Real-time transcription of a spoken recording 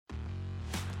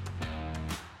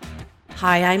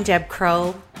Hi, I'm Deb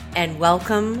Crow, and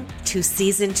welcome to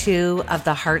Season 2 of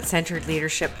the Heart-Centered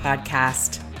Leadership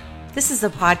Podcast. This is a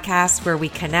podcast where we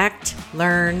connect,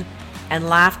 learn, and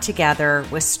laugh together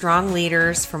with strong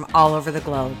leaders from all over the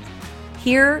globe.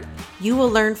 Here, you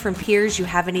will learn from peers you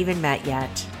haven't even met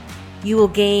yet. You will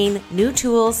gain new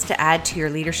tools to add to your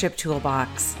leadership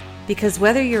toolbox. Because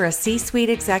whether you're a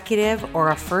C-suite executive or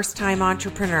a first-time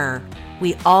entrepreneur,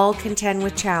 we all contend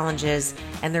with challenges,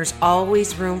 and there's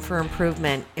always room for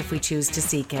improvement if we choose to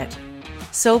seek it.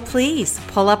 So please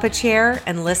pull up a chair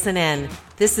and listen in.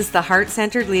 This is the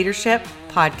Heart-Centered Leadership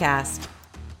Podcast.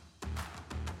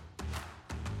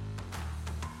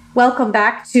 Welcome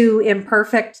back to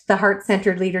Imperfect, the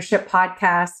Heart-Centered Leadership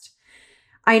Podcast.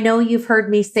 I know you've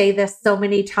heard me say this so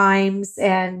many times,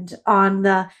 and on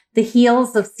the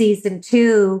heels of Season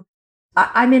 2,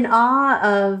 I'm in awe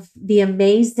of the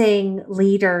amazing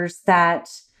leaders that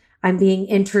I'm being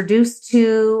introduced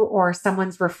to or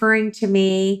someone's referring to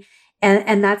me.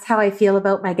 And that's how I feel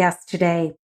about my guest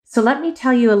today. So let me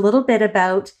tell you a little bit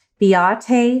about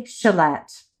Beate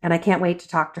Chelette, and I can't wait to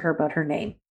talk to her about her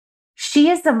name. She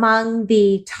is among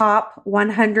the top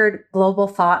 100 global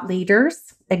thought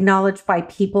leaders acknowledged by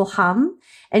People Hum.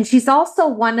 And she's also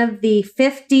one of the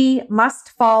 50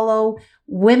 must-follow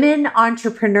women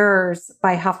entrepreneurs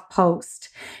by HuffPost.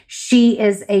 She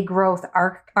is a growth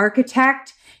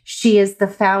architect. She is the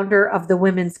founder of the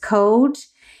Women's Code.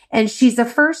 And she's a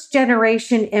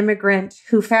first-generation immigrant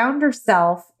who found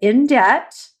herself in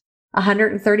debt,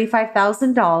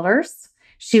 $135,000.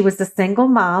 She was a single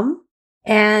mom.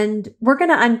 And we're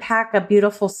going to unpack a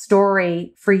beautiful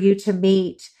story for you to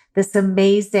meet this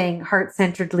amazing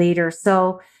heart-centered leader.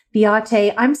 So,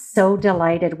 Beate, I'm so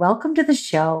delighted. Welcome to the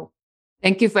show.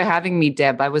 Thank you for having me,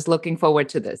 Deb. I was looking forward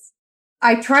to this.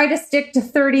 I try to stick to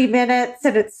 30 minutes,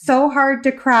 and it's so hard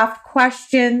to craft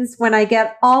questions when I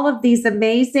get all of these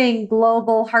amazing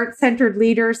global heart-centered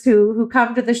leaders who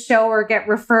come to the show or get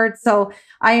referred. So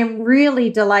I am really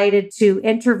delighted to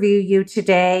interview you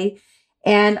today.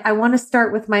 And I want to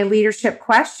start with my leadership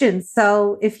questions.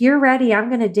 So if you're ready, I'm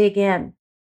going to dig in.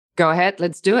 Go ahead.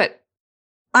 Let's do it.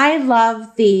 I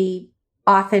love the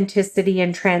authenticity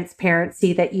and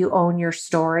transparency that you own your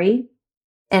story.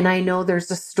 And I know there's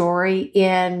a story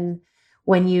in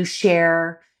when you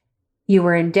share you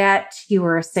were in debt, you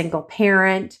were a single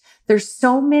parent. There's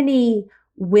so many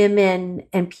women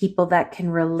and people that can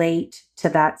relate to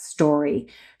that story.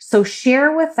 So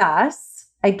share with us.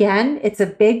 Again, it's a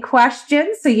big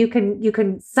question, so you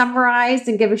can summarize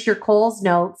and give us your Coles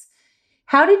notes.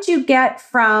 How did you get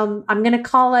from, I'm going to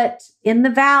call it in the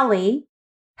valley,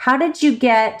 how did you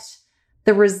get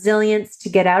the resilience to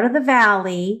get out of the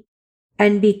valley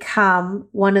and become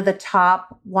one of the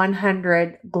top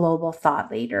 100 global thought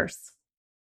leaders?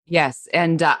 Yes,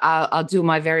 and I'll do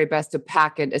my very best to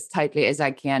pack it as tightly as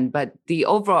I can. But the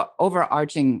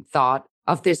overarching thought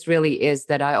of this really is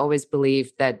that I always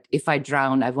believe that if I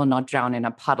drown, I will not drown in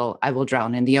a puddle. I will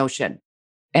drown in the ocean.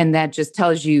 And that just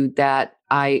tells you that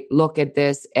I look at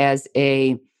this as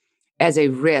a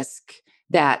risk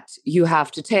that you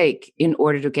have to take in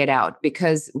order to get out.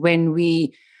 Because when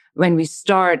we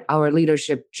start our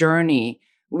leadership journey,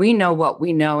 we know what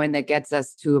we know, and that gets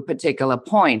us to a particular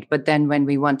point. But then when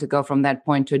we want to go from that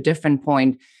point to a different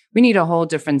point, we need a whole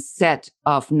different set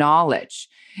of knowledge.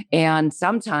 And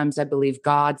sometimes I believe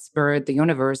God, Spirit, the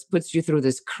universe puts you through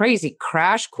this crazy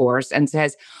crash course and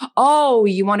says, oh,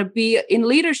 you want to be in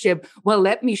leadership? Well,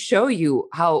 let me show you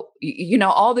how,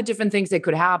 all the different things that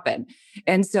could happen.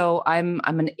 And so I'm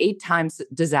an 8 times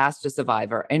disaster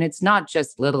survivor. And it's not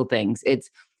just little things. It's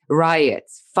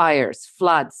riots, fires,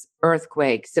 floods,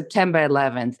 earthquakes, September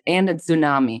 11th, and a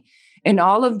tsunami. And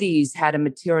all of these had a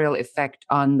material effect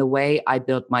on the way I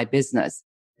built my business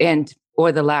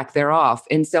or the lack thereof.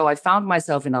 And so I found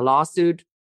myself in a lawsuit.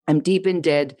 I'm deep in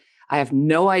debt. I have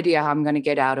no idea how I'm going to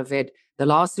get out of it. The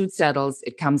lawsuit settles.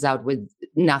 It comes out with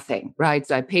nothing, right?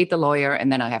 So I paid the lawyer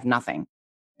and then I have nothing.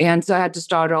 And so I had to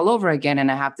start all over again. And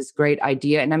I have this great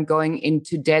idea and I'm going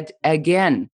into debt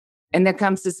again. And there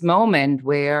comes this moment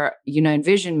where,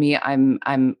 envision me,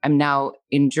 I'm now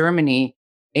in Germany.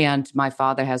 And my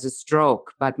father has a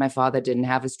stroke, but my father didn't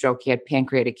have a stroke. He had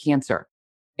pancreatic cancer.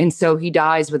 And so he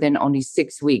dies within only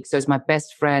 6 weeks. So as my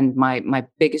best friend, my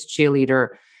biggest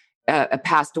cheerleader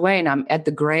passed away, and I'm at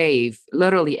the grave,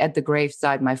 literally at the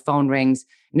graveside, my phone rings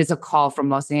and it's a call from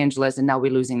Los Angeles, and now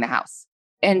we're losing the house.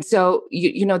 And so,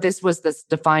 this was this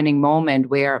defining moment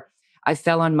where I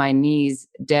fell on my knees,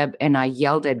 Deb, and I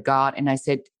yelled at God and I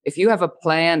said, if you have a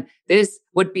plan, this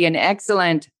would be an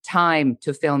excellent time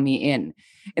to fill me in.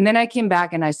 And then I came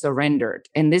back and I surrendered.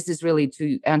 And this is really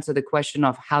to answer the question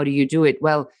of how do you do it?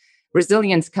 Well,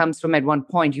 Resilience comes from at one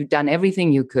point, you've done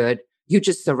everything you could, you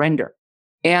just surrender.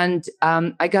 And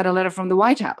I got a letter from the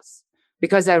White House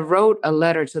because I wrote a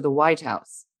letter to the White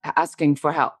House asking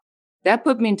for help. That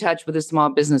put me in touch with the Small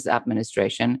Business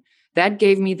Administration. That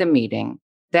gave me the meeting.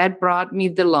 That brought me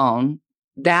the loan.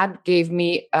 That gave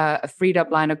me a freed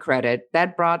up line of credit.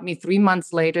 That brought me 3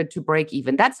 months later to break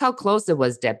even. That's how close it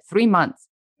was, Deb. 3 months.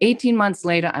 18 months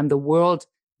later, I'm the world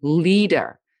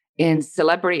leader in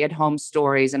celebrity at home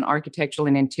stories and architectural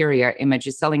and interior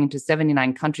images, selling into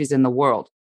 79 countries in the world.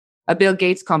 A Bill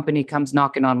Gates company comes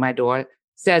knocking on my door,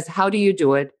 says, "How do you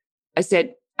do it?" I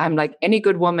said, "I'm like any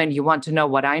good woman. You want to know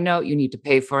what I know? You need to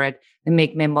pay for it and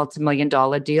make me a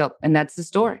multi-million-dollar deal." And that's the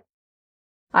story.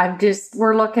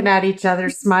 We're looking at each other,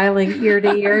 smiling ear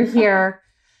to ear here.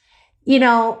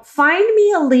 Find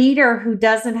me a leader who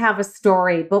doesn't have a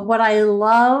story. But what I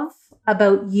love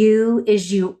about you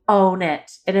is you own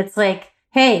it. And it's like,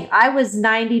 hey, I was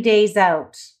 90 days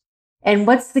out. And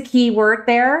what's the key word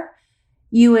there?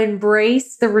 You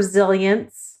embrace the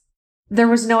resilience. There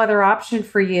was no other option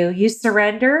for you. You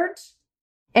surrendered.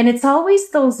 And it's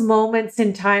always those moments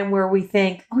in time where we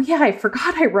think, oh yeah, I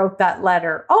forgot I wrote that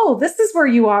letter. Oh, this is where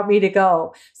you want me to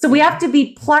go. So we have to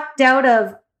be plucked out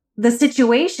of the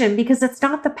situation because it's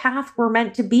not the path we're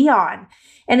meant to be on.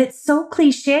 And it's so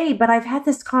cliche, but I've had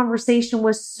this conversation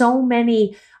with so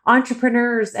many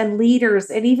entrepreneurs and leaders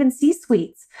and even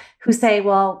C-suites who say,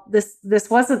 well, this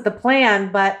wasn't the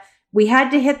plan, but we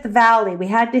had to hit the valley. We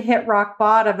had to hit rock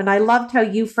bottom. And I loved how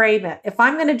you frame it. If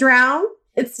I'm going to drown,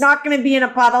 it's not going to be in a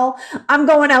puddle. I'm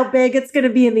going out big. It's going to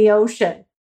be in the ocean.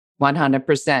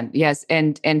 100%. Yes.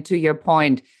 And to your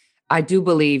point, I do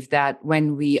believe that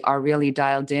when we are really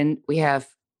dialed in, we have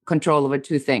control over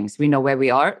two things. We know where we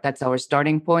are. That's our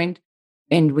starting point.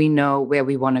 And we know where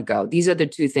we want to go. These are the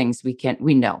two things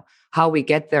we know. How we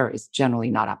get there is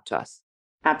generally not up to us.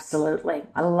 Absolutely.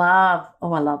 I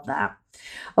love that.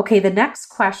 Okay. The next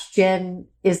question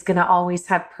is going to always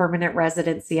have permanent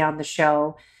residency on the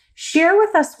show. Share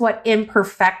with us what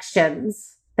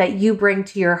imperfections that you bring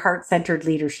to your heart-centered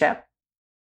leadership.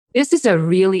 This is a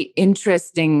really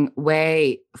interesting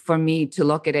way for me to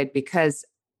look at it because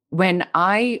when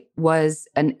I was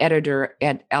an editor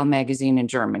at Elle magazine in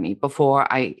Germany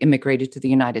before I immigrated to the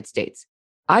United States,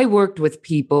 I worked with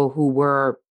people who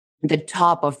were the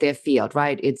top of their field,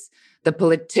 right? It's the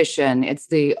politician, it's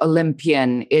the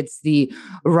Olympian, it's the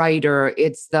writer,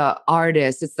 it's the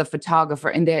artist, it's the photographer,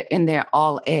 and they're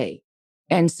all A.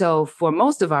 And so for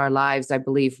most of our lives, I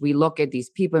believe we look at these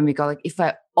people and we go like, if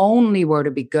I only were to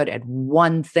be good at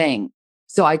one thing,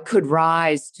 so I could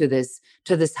rise to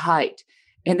this height.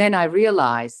 And then I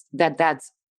realized that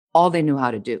that's all they knew how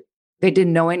to do. They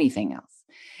didn't know anything else.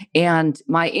 And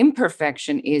my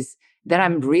imperfection is that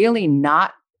I'm really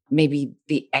not maybe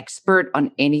the expert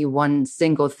on any one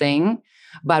single thing.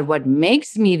 But what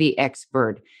makes me the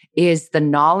expert is the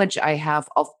knowledge I have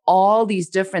of all these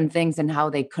different things and how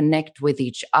they connect with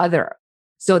each other.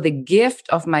 So the gift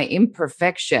of my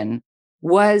imperfection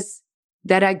was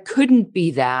that I couldn't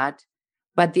be that,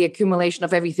 but the accumulation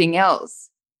of everything else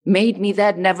made me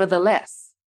that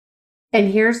nevertheless.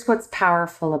 And here's what's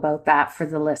powerful about that for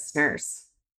the listeners.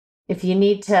 If you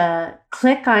need to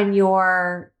click on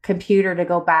your computer to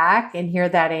go back and hear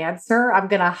that answer, I'm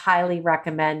going to highly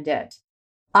recommend it.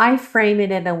 I frame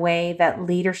it in a way that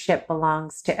leadership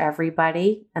belongs to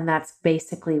everybody. And that's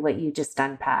basically what you just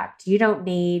unpacked. You don't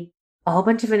need a whole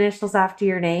bunch of initials after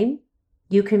your name.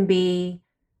 You can be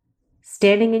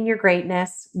standing in your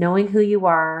greatness, knowing who you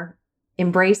are,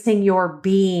 embracing your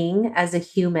being as a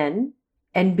human,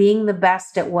 and being the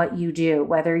best at what you do,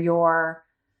 whether you're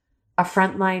a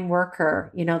frontline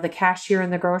worker, the cashier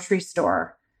in the grocery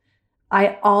store.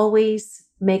 I always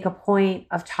make a point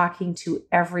of talking to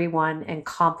everyone and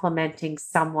complimenting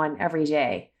someone every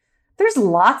day. There's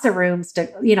lots of rooms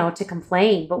to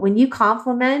complain, but when you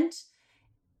compliment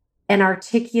and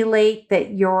articulate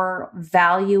that you're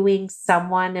valuing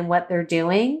someone and what they're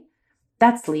doing,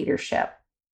 that's leadership.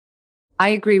 I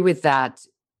agree with that.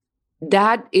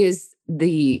 That is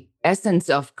the essence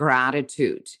of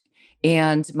gratitude.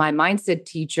 And my mindset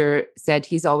teacher said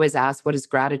he's always asked what his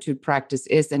gratitude practice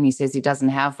is. And he says he doesn't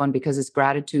have one because his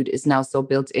gratitude is now so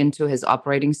built into his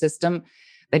operating system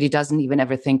that he doesn't even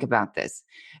ever think about this.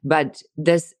 But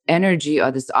this energy or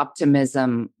this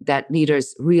optimism that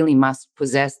leaders really must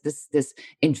possess, this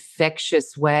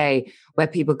infectious way where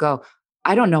people go,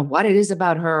 I don't know what it is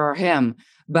about her or him,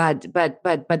 but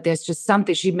there's just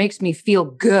something, she makes me feel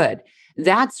good.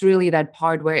 That's really that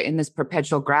part where in this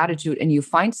perpetual gratitude and you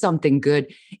find something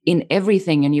good in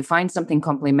everything and you find something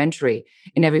complimentary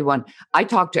in everyone. I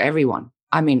talk to everyone.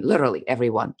 I mean, literally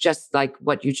everyone, just like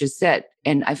what you just said.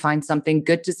 And I find something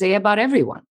good to say about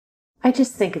everyone. I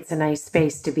just think it's a nice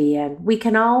space to be in. We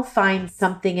can all find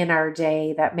something in our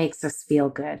day that makes us feel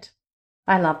good.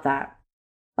 I love that.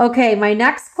 Okay, my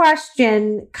next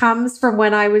question comes from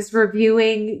when I was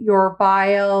reviewing your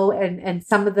bio and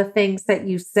some of the things that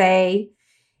you say.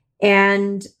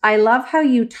 And I love how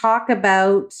you talk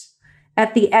about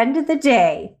at the end of the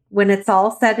day, when it's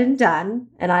all said and done,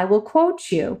 and I will quote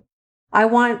you, I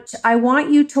want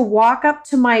you to walk up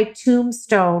to my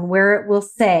tombstone where it will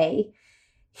say,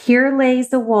 "Here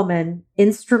lays a woman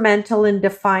instrumental in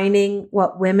defining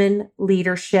what women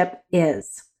leadership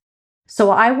is." So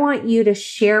I want you to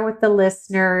share with the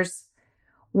listeners,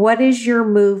 what is your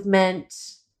movement,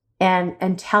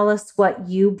 and tell us what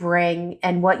you bring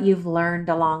and what you've learned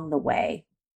along the way.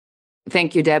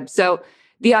 Thank you, Deb. So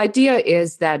the idea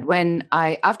is that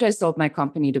after I sold my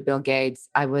company to Bill Gates,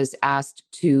 I was asked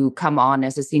to come on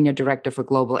as a senior director for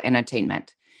global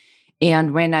entertainment.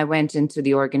 And when I went into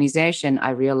the organization, I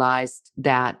realized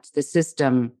that the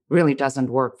system really doesn't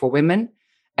work for women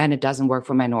and it doesn't work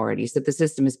for minorities, that the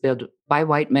system is built by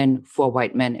white men for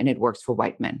white men and it works for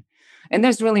white men. And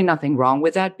there's really nothing wrong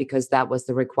with that because that was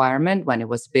the requirement when it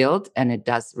was built and it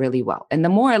does really well. And the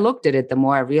more I looked at it, the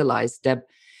more I realized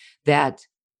that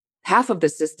half of the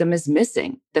system is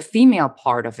missing, the female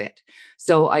part of it.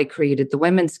 So I created the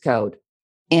Women's Code.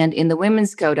 And in the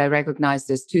Women's Code, I recognized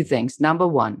there's two things. Number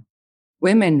one,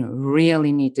 women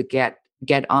really need to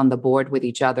get on the board with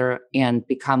each other and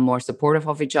become more supportive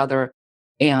of each other.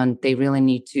 And they really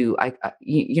need to,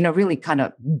 really kind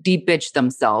of de-bitch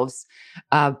themselves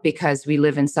because we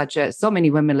live in so many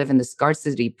women live in the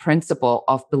scarcity principle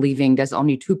of believing there's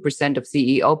only 2% of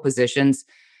CEO positions.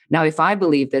 Now, if I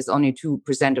believe there's only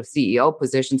 2% of CEO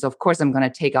positions, of course, I'm going to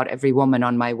take out every woman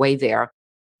on my way there.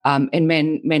 And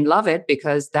men love it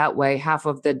because that way half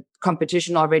of the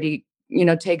competition already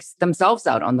takes themselves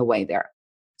out on the way there.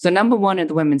 So number one in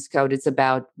the Women's Code, it's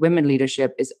about women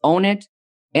leadership is own it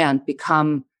and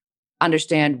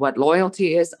understand what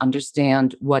loyalty is,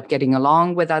 understand what getting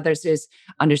along with others is,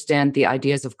 understand the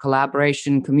ideas of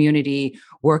collaboration, community,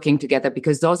 working together,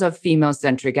 because those are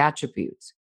female-centric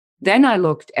attributes. Then I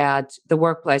looked at the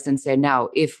workplace and said, now,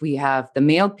 if we have the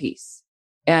male piece,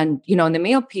 and, in the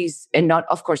male piece, and not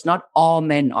all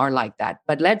men are like that,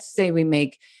 but let's say we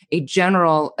make a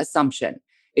general assumption.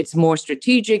 It's more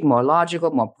strategic, more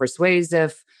logical, more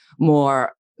persuasive,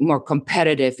 more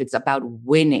competitive. It's about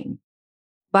winning,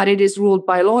 but it is ruled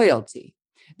by loyalty.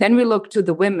 Then we look to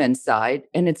the women's side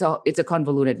and it's a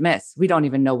convoluted mess. We don't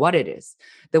even know what it is.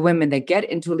 The women that get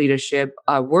into leadership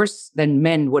are worse than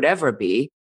men would ever be.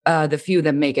 The few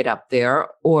that make it up there,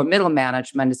 or middle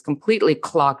management is completely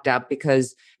clogged up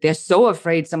because they're so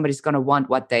afraid somebody's going to want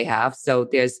what they have. So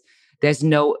there's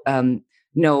no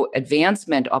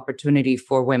advancement opportunity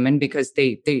for women because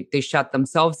they shut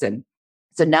themselves in.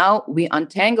 So now we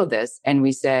untangle this and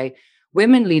we say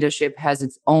women leadership has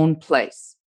its own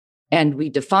place. And we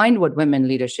define what women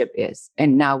leadership is.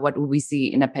 And now what we see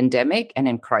in a pandemic and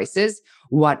in crisis,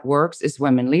 what works is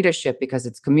women leadership because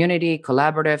it's community,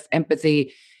 collaborative,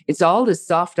 empathy. It's all the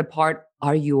softer part.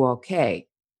 Are you okay?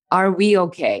 Are we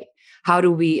okay? How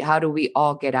do we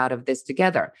all get out of this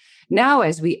together? Now,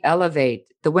 as we elevate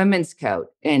the Women's Code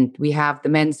and we have the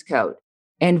Men's Code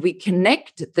and we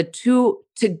connect the two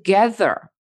together,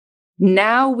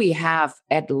 now we have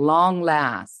at long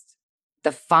last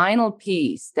the final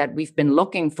piece that we've been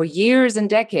looking for years and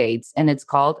decades, and it's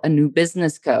called a new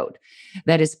business code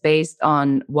that is based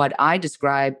on what I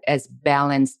describe as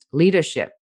balanced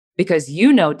leadership. Because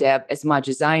Deb, as much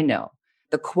as I know,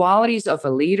 the qualities of a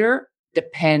leader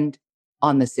depend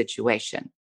on the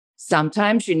situation.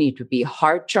 Sometimes you need to be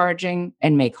hard charging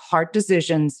and make hard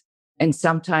decisions. And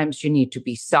sometimes you need to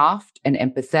be soft and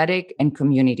empathetic and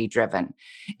community driven.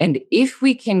 And if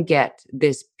we can get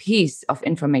this piece of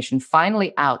information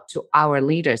finally out to our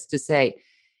leaders to say,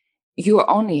 you are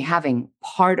only having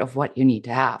part of what you need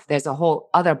to have. There's a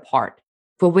whole other part.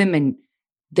 For women,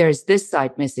 there's this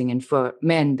side missing. And for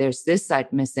men, there's this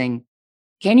side missing.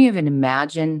 Can you even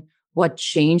imagine what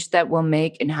change that will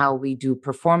make in how we do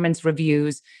performance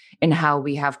reviews, in how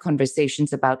we have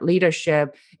conversations about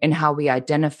leadership, in how we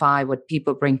identify what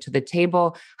people bring to the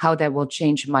table, how that will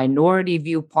change minority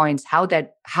viewpoints, how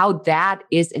that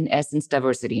is in essence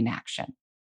diversity in action.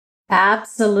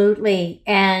 Absolutely.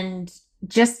 And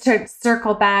just to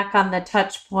circle back on the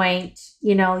touch point,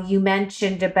 you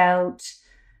mentioned about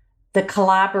the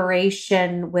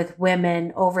collaboration with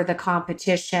women over the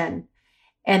competition.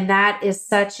 And that is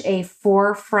such a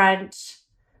forefront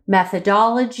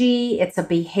methodology. It's a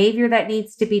behavior that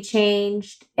needs to be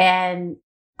changed. And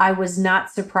I was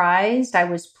not surprised. I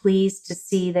was pleased to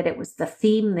see that it was the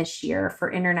theme this year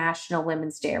for International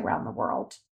Women's Day around the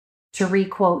world. To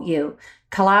requote you,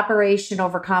 collaboration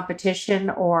over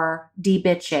competition or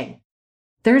de-bitching.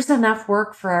 There's enough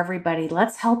work for everybody.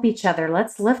 Let's help each other.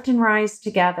 Let's lift and rise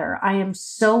together. I am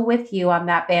so with you on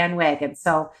that bandwagon.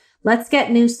 So let's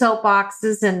get new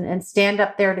soapboxes and stand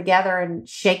up there together and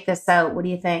shake this out. What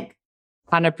do you think?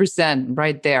 100%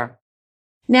 right there.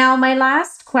 Now, my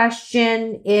last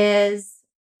question is,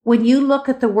 when you look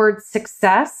at the word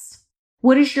success,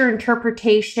 what is your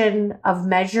interpretation of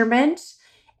measurement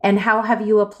and how have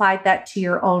you applied that to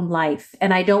your own life?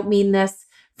 And I don't mean this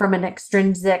from an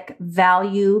extrinsic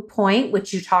value point,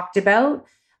 which you talked about.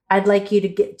 I'd like you to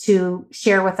get to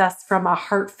share with us from a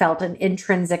heartfelt and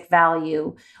intrinsic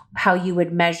value, how you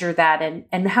would measure that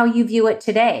and how you view it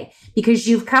today, because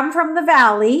you've come from the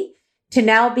valley to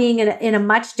now being in a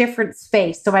much different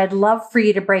space. So I'd love for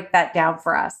you to break that down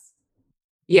for us.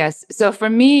 Yes. So for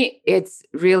me, it's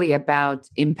really about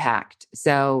impact.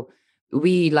 So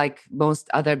we, like most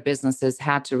other businesses,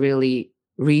 had to really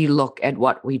relook at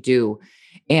what we do.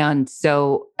 And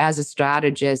so as a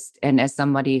strategist and as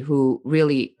somebody who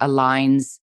really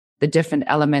aligns the different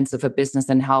elements of a business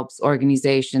and helps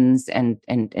organizations and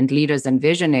leaders and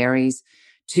visionaries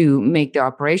to make their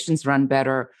operations run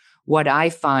better, what I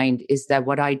find is that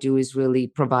what I do is really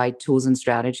provide tools and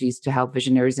strategies to help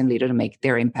visionaries and leaders to make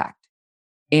their impact.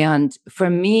 And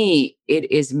for me,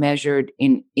 it is measured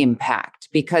in impact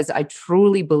because I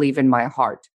truly believe in my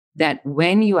heart that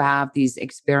when you have these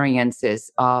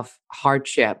experiences of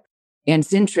hardship, and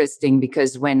it's interesting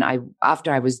because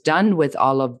after I was done with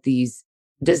all of these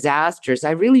disasters,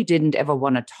 I really didn't ever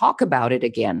want to talk about it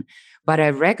again. But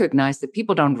I recognized that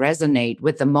people don't resonate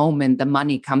with the moment the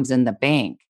money comes in the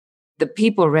bank. The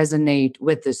people resonate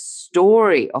with the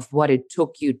story of what it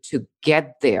took you to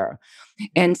get there.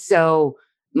 And so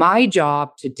my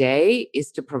job today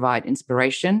is to provide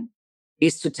inspiration,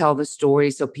 is to tell the story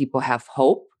so people have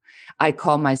hope. I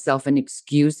call myself an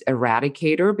excuse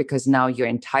eradicator because now your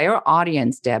entire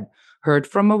audience, Deb, heard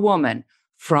from a woman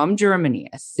from Germany,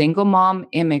 a single mom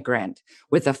immigrant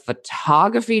with a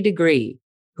photography degree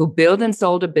who built and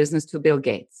sold a business to Bill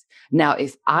Gates. Now,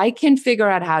 if I can figure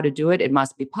out how to do it, it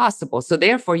must be possible. So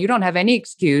therefore, you don't have any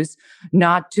excuse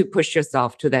not to push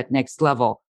yourself to that next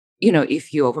level,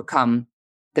 if you overcome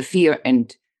the fear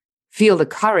and feel the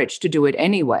courage to do it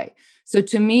anyway. So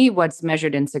to me, what's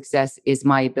measured in success is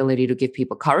my ability to give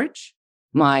people courage,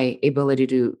 my ability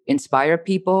to inspire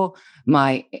people,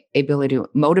 my ability to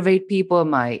motivate people,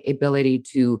 my ability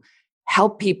to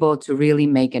help people to really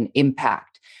make an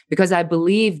impact. Because I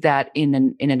believe that in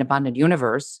an abundant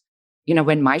universe,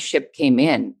 when my ship came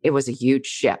in, it was a huge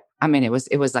ship. I mean, it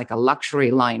was like a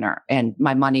luxury liner, and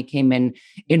my money came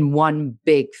in one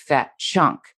big fat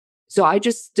chunk. So I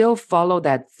just still follow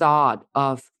that thought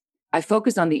of, I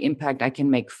focus on the impact I can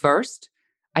make first.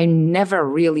 I never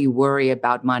really worry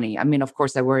about money. I mean, of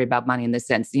course, I worry about money in the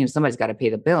sense, somebody's got to pay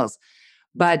the bills,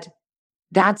 but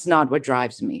that's not what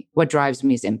drives me. What drives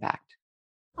me is impact.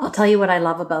 I'll tell you what I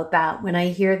love about that. When I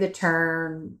hear the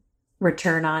term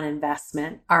return on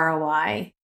investment,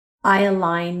 ROI, I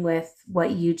align with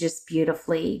what you just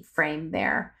beautifully framed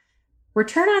there.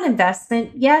 Return on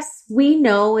investment, yes, we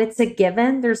know it's a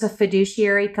given. There's a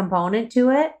fiduciary component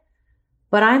to it,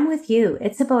 but I'm with you.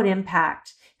 It's about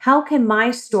impact. How can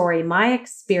my story, my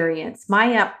experience,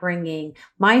 my upbringing,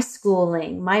 my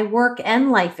schooling, my work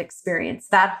and life experience,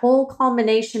 that whole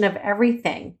culmination of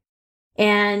everything,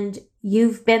 and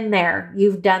you've been there,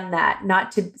 you've done that,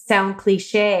 not to sound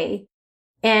cliche,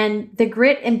 and the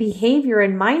grit and behavior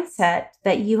and mindset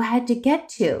that you had to get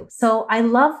to. So I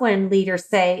love when leaders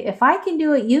say, if I can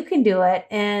do it, you can do it.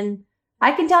 And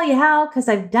I can tell you how, because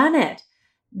I've done it.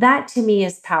 That to me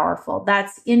is powerful.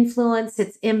 That's influence,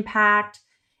 it's impact,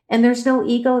 and there's no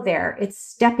ego there. It's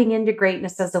stepping into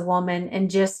greatness as a woman and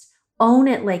just own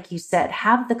it. Like you said,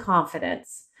 have the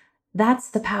confidence. That's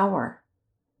the power.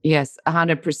 Yes,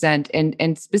 100%.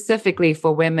 And specifically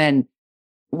for women,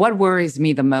 what worries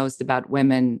me the most about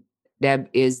women, Deb,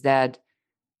 is that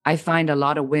I find a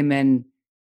lot of women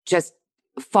just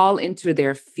fall into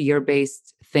their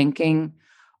fear-based thinking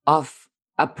of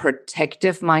a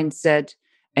protective mindset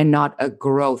and not a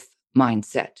growth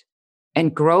mindset.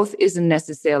 And growth isn't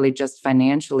necessarily just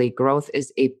financially. Growth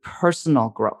is a personal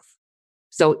growth.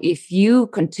 So if you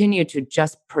continue to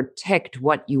just protect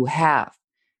what you have,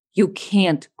 you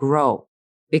can't grow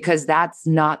because that's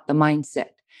not the mindset.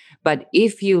 But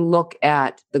if you look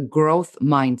at the growth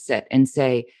mindset and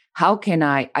say, how can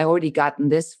I already gotten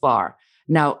this far.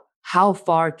 Now, how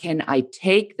far can I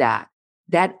take that?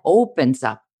 That opens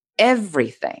up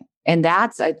everything. And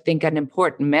that's, I think, an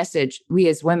important message we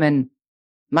as women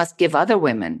must give other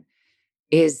women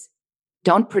is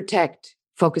don't protect,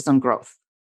 focus on growth.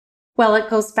 Well, it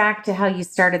goes back to how you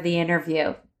started the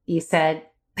interview. You said,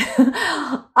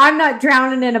 I'm not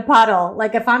drowning in a puddle.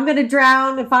 Like if I'm going to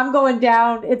drown, if I'm going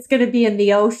down, it's going to be in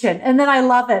the ocean. And then I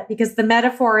love it because the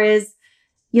metaphor is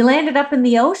you landed up in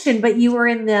the ocean, but you were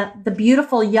in the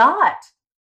beautiful yacht.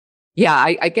 Yeah,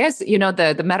 I guess,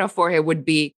 the metaphor here would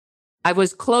be I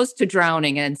was close to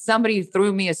drowning and somebody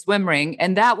threw me a swim ring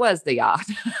and that was the yacht.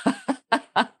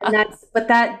 And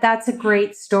that's a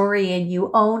great story and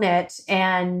you own it.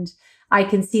 And I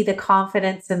can see the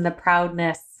confidence and the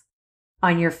proudness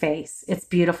on your face. It's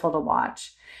beautiful to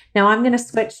watch. Now I'm going to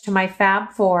switch to my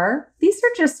Fab Four. These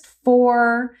are just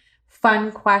 4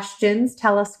 fun questions.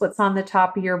 Tell us what's on the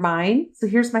top of your mind. So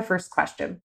here's my first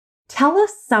question. Tell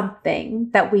us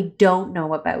something that we don't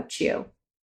know about you.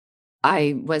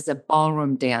 I was a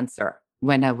ballroom dancer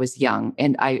when I was young,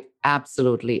 and I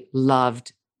absolutely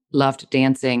loved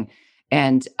dancing.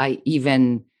 And I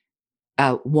even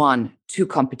won 2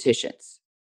 competitions.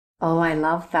 Oh, I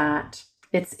love that.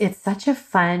 It's such a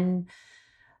fun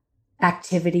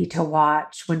activity to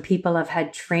watch when people have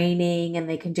had training and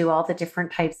they can do all the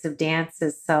different types of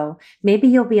dances. So maybe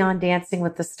you'll be on Dancing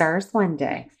with the Stars one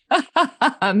day.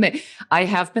 I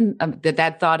have been,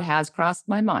 that thought has crossed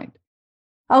my mind.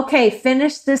 Okay,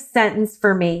 finish this sentence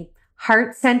for me.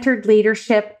 Heart-centered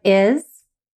leadership is?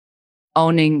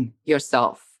 Owning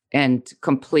yourself and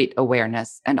complete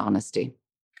awareness and honesty.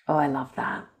 Oh, I love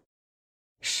that.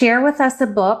 Share with us a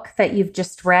book that you've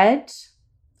just read,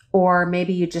 or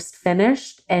maybe you just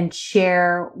finished, and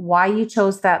share why you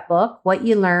chose that book, what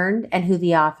you learned, and who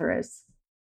the author is.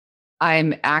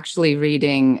 I'm actually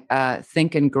reading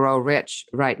Think and Grow Rich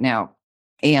right now.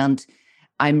 And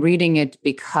I'm reading it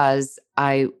because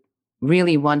I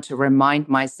really want to remind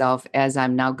myself as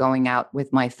I'm now going out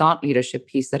with my thought leadership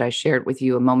piece that I shared with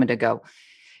you a moment ago,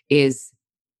 is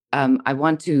I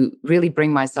want to really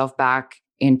bring myself back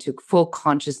into full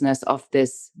consciousness of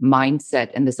this mindset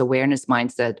and this awareness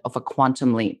mindset of a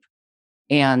quantum leap.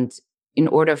 And in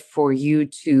order for you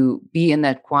to be in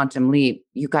that quantum leap,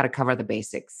 you got to cover the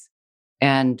basics.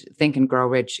 And Think and Grow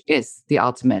Rich is the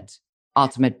ultimate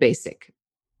basic.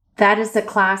 That is a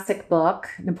classic book,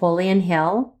 Napoleon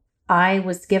Hill. I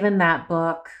was given that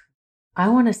book, I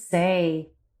want to say,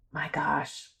 my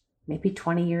gosh, maybe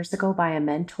 20 years ago by a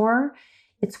mentor.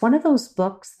 It's one of those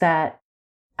books that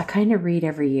I kind of read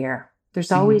every year.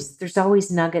 There's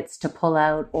always nuggets to pull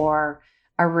out or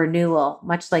a renewal,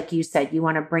 much like you said, you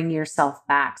want to bring yourself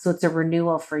back. So it's a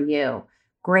renewal for you.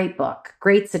 Great book.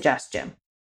 Great suggestion.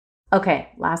 Okay,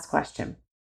 last question.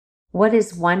 What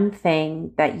is one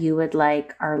thing that you would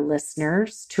like our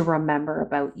listeners to remember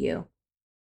about you?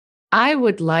 I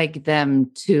would like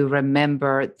them to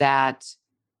remember that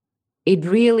it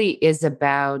really is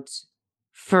about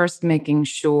first making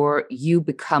sure you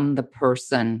become the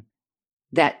person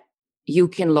that you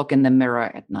can look in the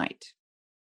mirror at night.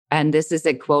 And this is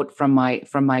a quote from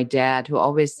my dad, who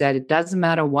always said, it doesn't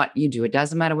matter what you do. It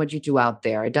doesn't matter what you do out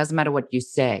there. It doesn't matter what you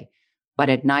say. But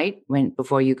at night,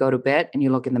 before you go to bed and you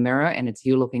look in the mirror and it's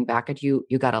you looking back at you,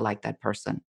 you got to like that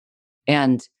person.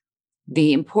 And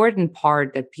the important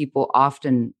part that people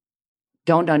often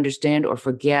don't understand or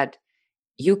forget,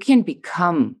 you can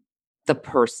become the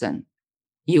person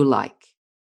you like.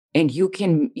 And you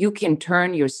can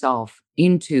turn yourself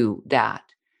into that.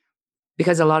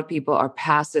 Because a lot of people are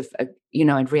passive,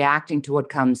 and reacting to what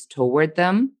comes toward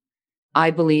them. I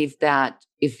believe that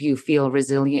if you feel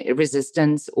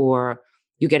resistance, or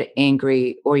you get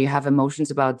angry, or you have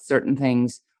emotions about certain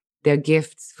things, they're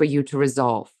gifts for you to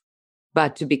resolve.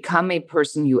 But to become a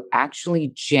person you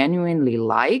actually genuinely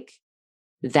like,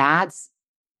 that's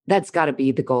got to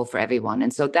be the goal for everyone.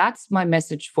 And so that's my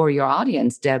message for your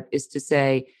audience, Deb, is to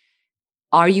say,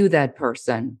 are you that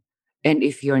person? And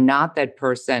if you're not that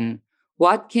person,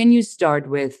 what can you start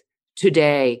with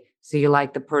today so you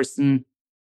like the person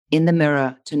in the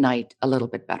mirror tonight a little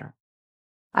bit better?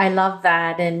 I love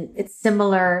that. And it's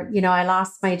similar, I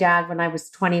lost my dad when I was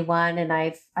 21, and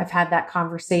I've had that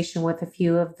conversation with a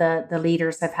few of the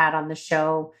leaders I've had on the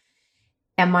show.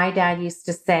 And my dad used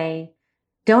to say,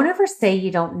 don't ever say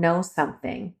you don't know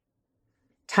something.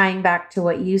 Tying back to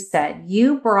what you said,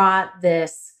 you brought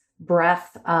this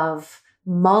breadth of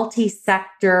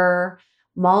multi-sector,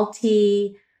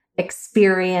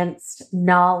 multi-experienced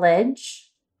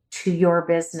knowledge to your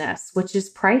business, which is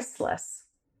priceless.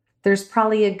 There's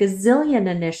probably a gazillion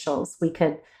initials we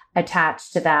could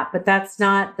attach to that, but that's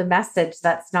not the message.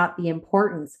 That's not the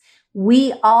importance.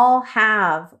 We all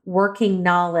have working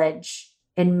knowledge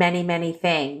in many, many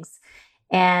things.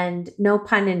 And no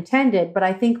pun intended, but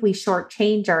I think we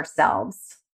shortchange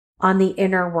ourselves on the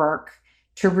inner work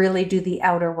to really do the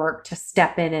outer work to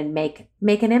step in and make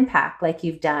an impact like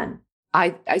you've done.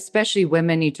 Especially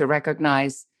women need to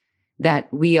recognize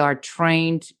that we are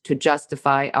trained to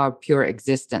justify our pure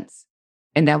existence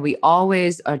and that we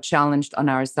always are challenged on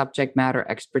our subject matter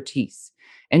expertise.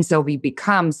 And so we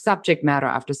become subject matter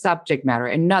after subject matter,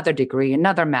 another degree,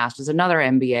 another master's, another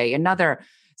MBA, another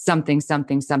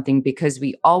something, because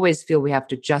we always feel we have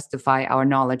to justify our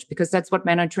knowledge, because that's what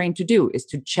men are trained to do, is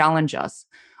to challenge us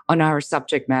on our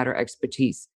subject matter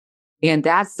expertise. And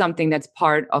that's something that's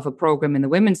part of a program in the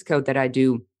Women's Code that I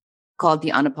do called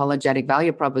the Unapologetic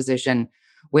Value Proposition,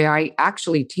 where I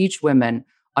actually teach women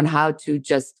on how to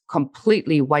just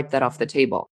completely wipe that off the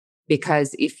table.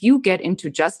 Because if you get into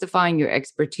justifying your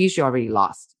expertise, you're already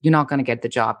lost. You're not going to get the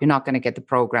job. You're not going to get the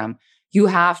program. You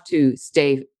have to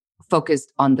stay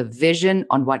focused on the vision,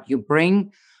 on what you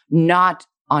bring, not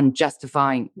on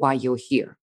justifying why you're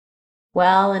here.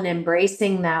 Well, and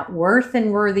embracing that worth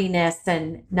and worthiness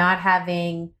and not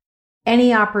having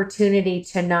any opportunity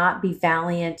to not be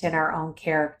valiant in our own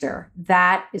character.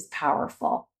 That is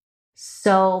powerful.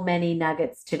 So many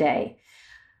nuggets today.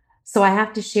 So I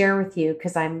have to share with you,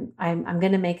 because I'm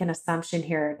going to make an assumption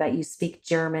here that you speak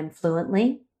German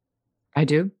fluently. I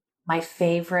do. My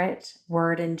favorite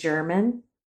word in German,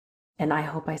 and I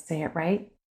hope I say it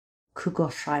right,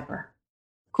 Kugelschreiber.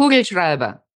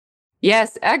 Kugelschreiber.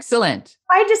 Yes, excellent.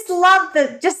 I just love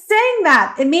just saying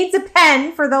that. It means a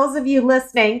pen for those of you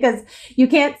listening, because you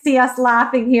can't see us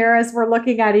laughing here as we're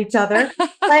looking at each other.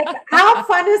 Like, how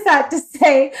fun is that to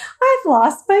say, I've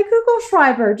lost my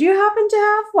Kugelschreiber. Do you happen to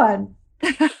have one?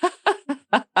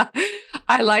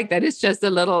 I like that. It's just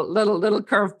a little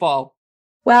curveball.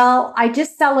 Well, I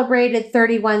just celebrated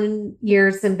 31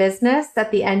 years in business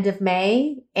at the end of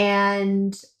May,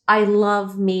 and I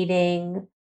love meeting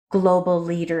global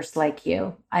leaders like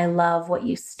you. I love what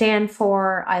you stand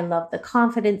for. I love the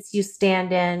confidence you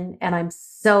stand in. And I'm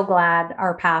so glad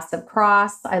our paths have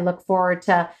crossed. I look forward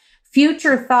to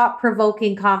future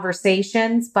thought-provoking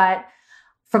conversations. But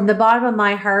from the bottom of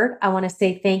my heart, I want to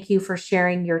say thank you for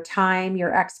sharing your time,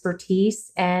 your expertise,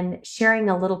 and sharing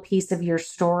a little piece of your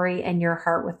story and your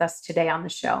heart with us today on the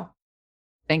show.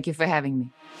 Thank you for having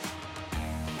me.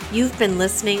 You've been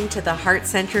listening to the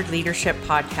Heart-Centered Leadership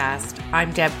Podcast.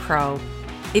 I'm Deb Crow.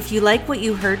 If you like what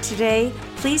you heard today,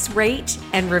 please rate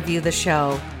and review the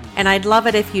show. And I'd love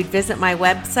it if you'd visit my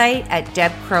website at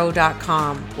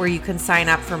debcrow.com, where you can sign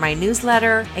up for my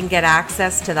newsletter and get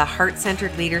access to the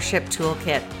Heart-Centered Leadership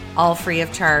Toolkit, all free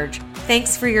of charge.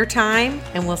 Thanks for your time,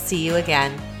 and we'll see you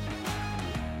again.